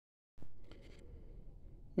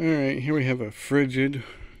Alright, here we have a Frigid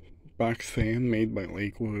box fan made by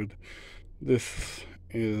Lakewood. This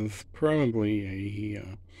is probably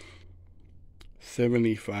a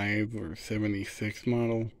 75 or 76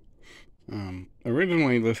 model.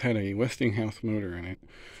 Originally this had a Westinghouse motor in it,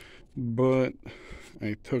 but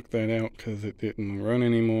I took that out because it didn't run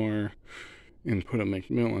anymore and put a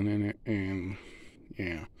Macmillan in it, and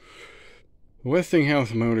yeah. The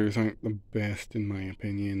Westinghouse motors aren't the best in my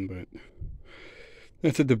opinion, but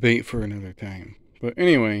that's a debate for another time. But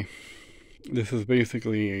anyway, this is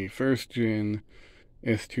basically a first gen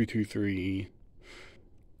S223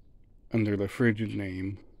 under the Frigid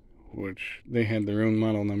name, which they had their own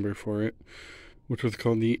model number for it, which was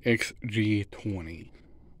called the XG20.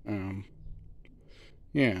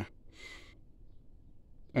 Yeah.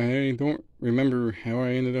 I don't remember how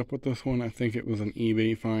I ended up with this one. I think it was an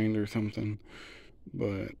eBay find or something,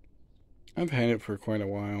 but I've had it for quite a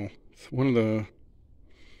while. It's one of the,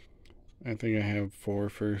 I think I have 4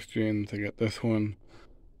 first gens. I got this one,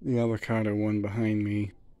 the avocado one behind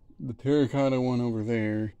me, the terracotta one over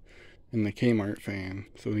there, and the Kmart fan.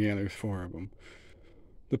 So yeah, there's 4 of them.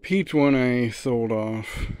 The peach one I sold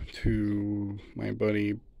off to my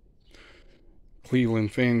buddy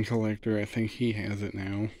Cleveland fan collector. I think he has it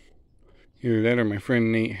now. Either that or my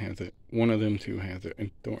friend Nate has it. One of them two has it.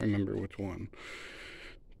 I don't remember which one.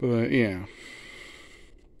 But yeah.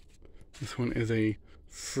 This one is a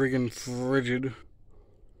friggin' Frigid.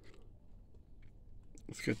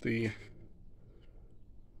 Let's get the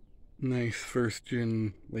nice first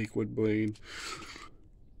gen Lakewood blade.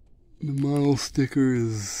 The model sticker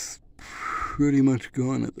is pretty much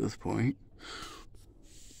gone at this point.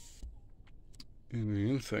 And the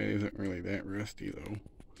inside isn't really that rusty though.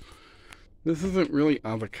 This isn't really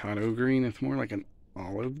avocado green, it's more like an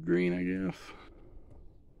olive green, I guess.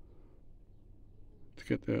 Let's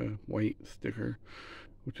get the white sticker,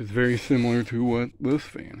 which is very similar to what this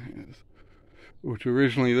fan has. Which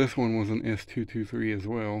originally this one was an S223 as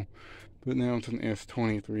well, but now it's an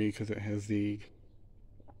S23 because it has the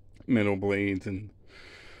metal blades and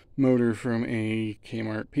motor from a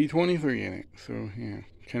Kmart P23 in it. So yeah,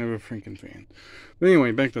 kind of a freaking fan. But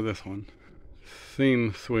anyway, back to this one.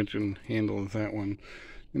 Same switch and handle as that one.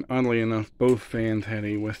 And oddly enough, both fans had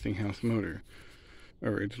a Westinghouse motor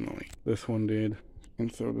originally. This one did,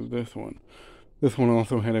 and so did this one. This one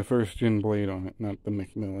also had a first gen blade on it, not the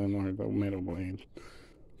Macmillan or the metal blade.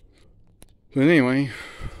 But anyway,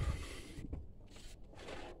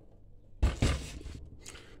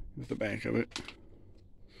 here's the back of it.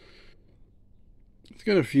 It's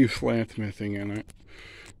got a few slats missing in it.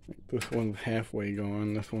 This one's halfway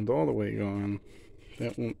gone. This one's all the way gone.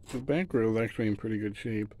 That one, the back row is actually in pretty good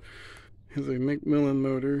shape. Has a Macmillan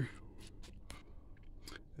motor.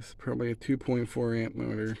 This is probably a 2.4 amp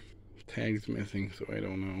motor. Tag's missing, so I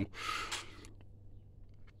don't know.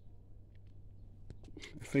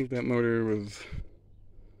 I think that motor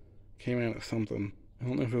came out of something. I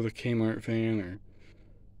don't know if it was a Kmart fan or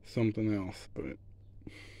something else, but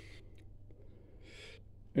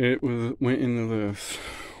it went into this.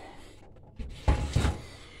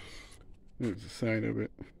 There's the side of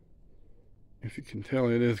it. If you can tell,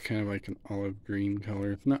 it is kind of like an olive green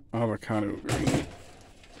color. It's not avocado green,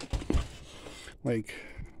 like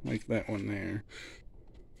that one there.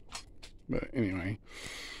 But anyway,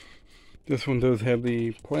 this one does have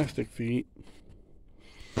the plastic feet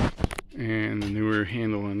and the newer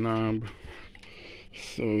handle and knob.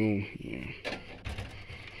 So yeah,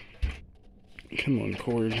 come on,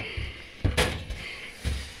 cord.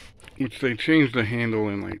 Which they changed the handle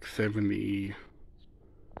in like 76,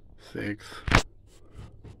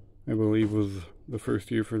 I believe was the first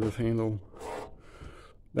year for this handle.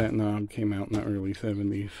 That knob came out in the early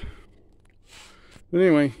 70s. But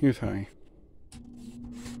anyway, here's high.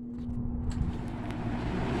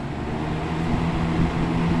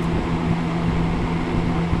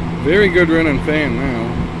 Very good running fan now.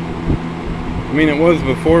 I mean, it was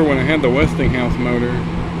before when I had the Westinghouse motor,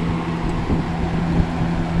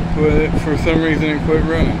 but for some reason it quit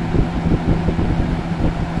running.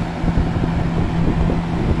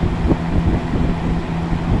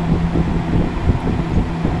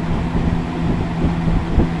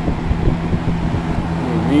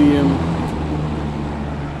 Medium.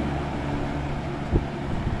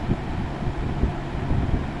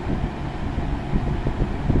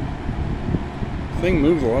 This thing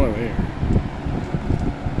moves a lot of air.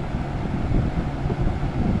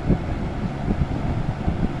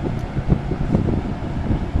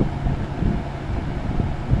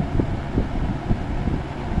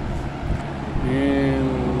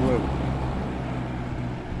 And low.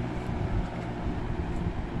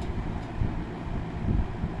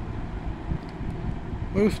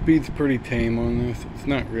 Low speed's pretty tame on this. It's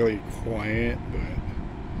not really quiet, but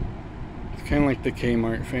it's kind of like the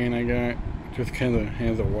Kmart fan I got. It just kind of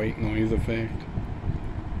has a white noise effect.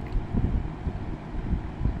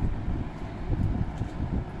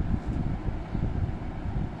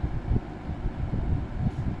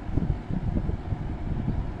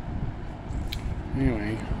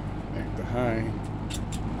 Anyway, back to high.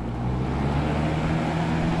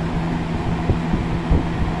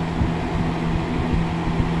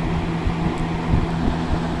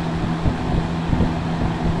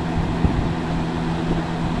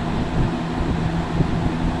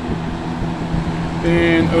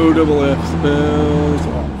 And OFF spells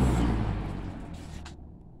off.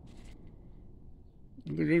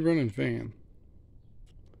 It's a good running fan.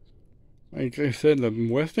 Like I said, the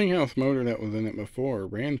Westinghouse motor that was in it before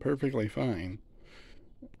ran perfectly fine.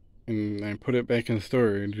 And I put it back in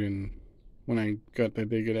storage, and when I got to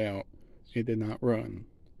dig it out, it did not run.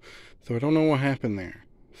 So I don't know what happened there.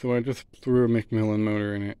 So I just threw a Macmillan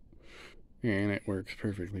motor in it, and it works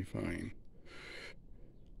perfectly fine.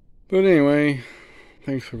 But anyway,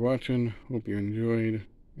 thanks for watching. Hope you enjoyed,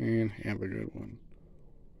 and have a good one.